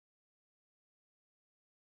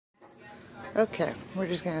Okay, we're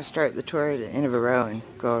just going to start the tour at the end of a row and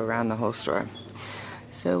go around the whole store.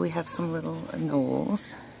 So we have some little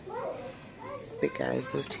anoles. Big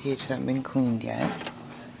guys, those two cages haven't been cleaned yet.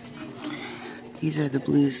 These are the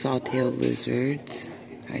blue saw-tailed lizards.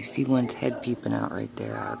 I see one's head peeping out right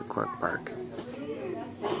there out of the cork bark.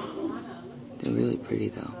 They're really pretty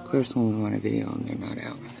though. Of course when we want a video them, they're not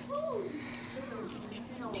out.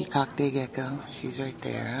 Peacock day gecko, she's right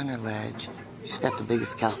there on her ledge. She's got the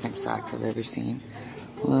biggest calcium socks I've ever seen.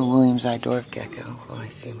 Little Williams eye dwarf gecko. Oh, I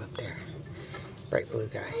see him up there. Bright blue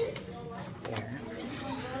guy. There.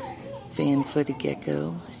 Fan-footed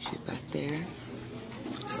gecko. She's back there.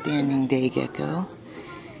 Standing day gecko.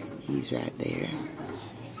 He's right there.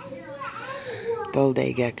 Dull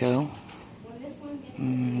day gecko.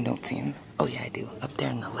 Don't see him. Oh yeah, I do. Up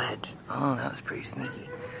there in the ledge. Oh, that was pretty sneaky.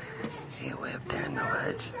 See it way up there in the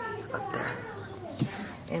ledge. Up there.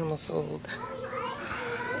 Animal sold.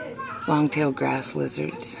 Long-tailed grass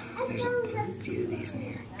lizards. There's a few of these in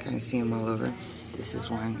here. Kind of see them all over. This is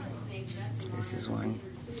one. This is one.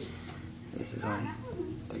 This is one.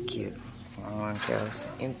 They're cute. Long tails.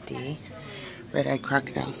 Empty. Red-eyed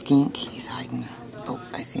crocodile skink. He's hiding. Oh,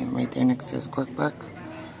 I see him right there next to his cork bark.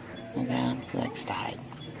 On the ground. He likes to hide.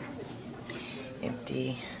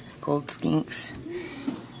 Empty. Gold skinks.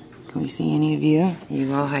 Can we see any of you?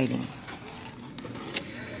 You all hiding.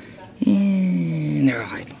 And they're all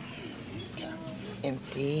hiding.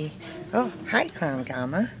 Empty. Oh, hi, Clown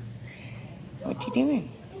Gamma. What you doing?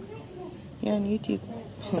 You're on YouTube.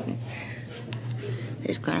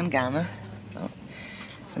 There's Clown Gamma. Oh,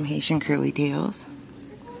 some Haitian curly tails.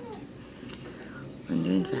 I'm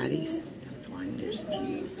doing fatties. One, there's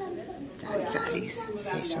two. Fatties.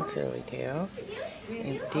 Haitian curly tails.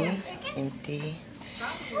 Empty. Empty.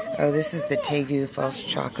 Oh, this is the Tegu false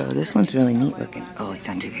choco. This one's really neat looking. Oh, it's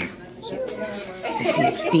under there. Yes. I see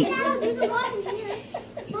his feet.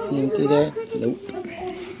 You see him through there? Nope.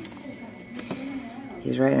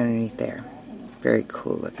 He's right underneath there. Very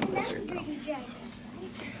cool looking lizard though.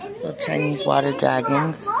 Little Chinese water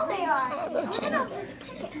dragons.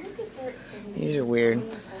 These are weird.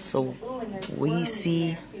 So we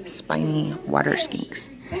see spiny water skinks.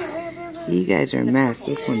 You guys are a mess.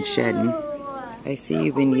 This one's shedding. I see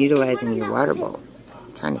you've been utilizing your water bowl.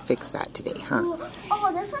 Trying to fix that today, huh?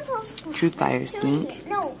 Oh, this one's also True fire skink.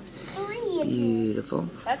 No, green. Beautiful.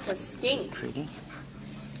 That's a skink. Pretty.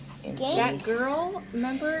 That girl,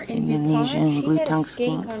 remember in Indonesian DuPont, blue she had tongue a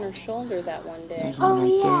skink skink on her shoulder that one day. There's one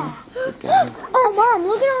right there. Oh, Mom,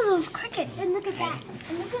 look at all those crickets. And look at that.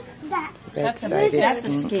 And look at that. Red-sided That's a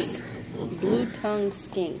skinks. skink. Blue tongue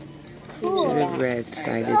skink.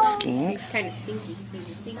 Red-sided skinks. It's kind of stinky.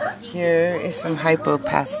 Here is some hypo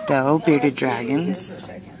pastel bearded dragons.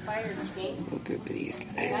 Look at these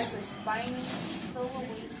guys.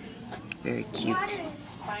 Very cute.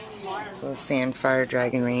 Little sand fire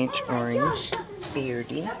dragon range orange.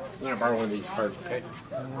 Beardy. I'm going to borrow one of these cards, okay?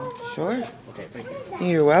 Sure. Okay, thank you.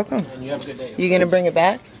 You're welcome. And you have a good day. You gonna bring it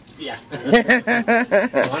back? Yeah.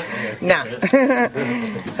 No.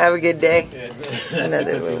 Have a good day.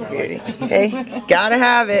 Another little beardy. Hey, gotta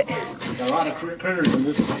have it. Got a lot of critters in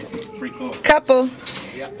this place. It's pretty cool. Couple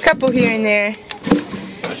here and there.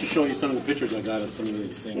 I should show you some of the pictures I got of some of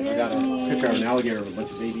these things. I got a picture of an alligator with a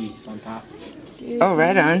bunch of babies on top. Oh,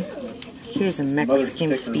 right on. Here's a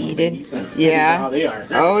Mexican beaded. Oh, Yeah. they are.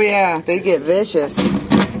 Oh yeah, they get vicious.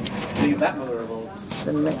 Leave that mother alone.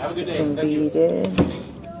 The Mexican beaded.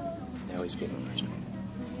 Now he's getting much.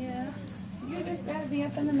 Yeah. You just gotta be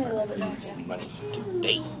up in the middle of it, don't you? Money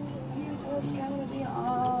today. You just gotta be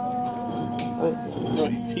all... No,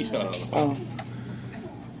 he's got all of them. Oh,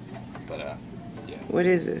 But, yeah. what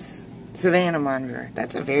is this? Savannah monitor.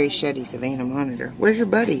 That's a very sheddy Savannah monitor. Where's your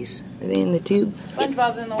buddies? Are they in the tube?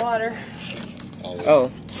 SpongeBob's in the water.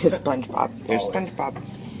 Oh, it's SpongeBob. There's SpongeBob.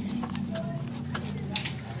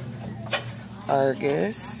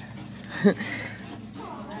 Argus.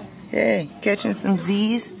 Hey, catching some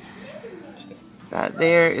Z's. That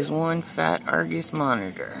there is one fat Argus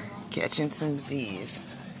monitor. Catching some Z's.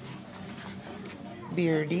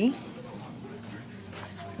 Beardy.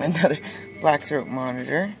 Another black throat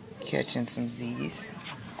monitor. Catching some Z's.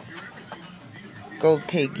 Gold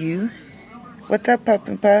Tegu. What's up, Puff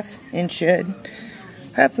and Puff? And Shed.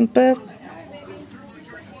 Puff and Puff.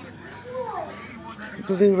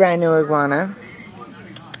 Blue Rhino Iguana.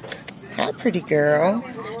 Hi, pretty girl.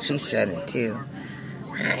 She's shedding too.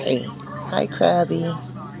 Hi. Hi, Krabby.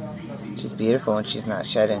 She's beautiful when she's not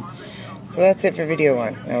shedding. So that's it for video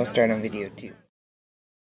 1. Now we'll start on video 2.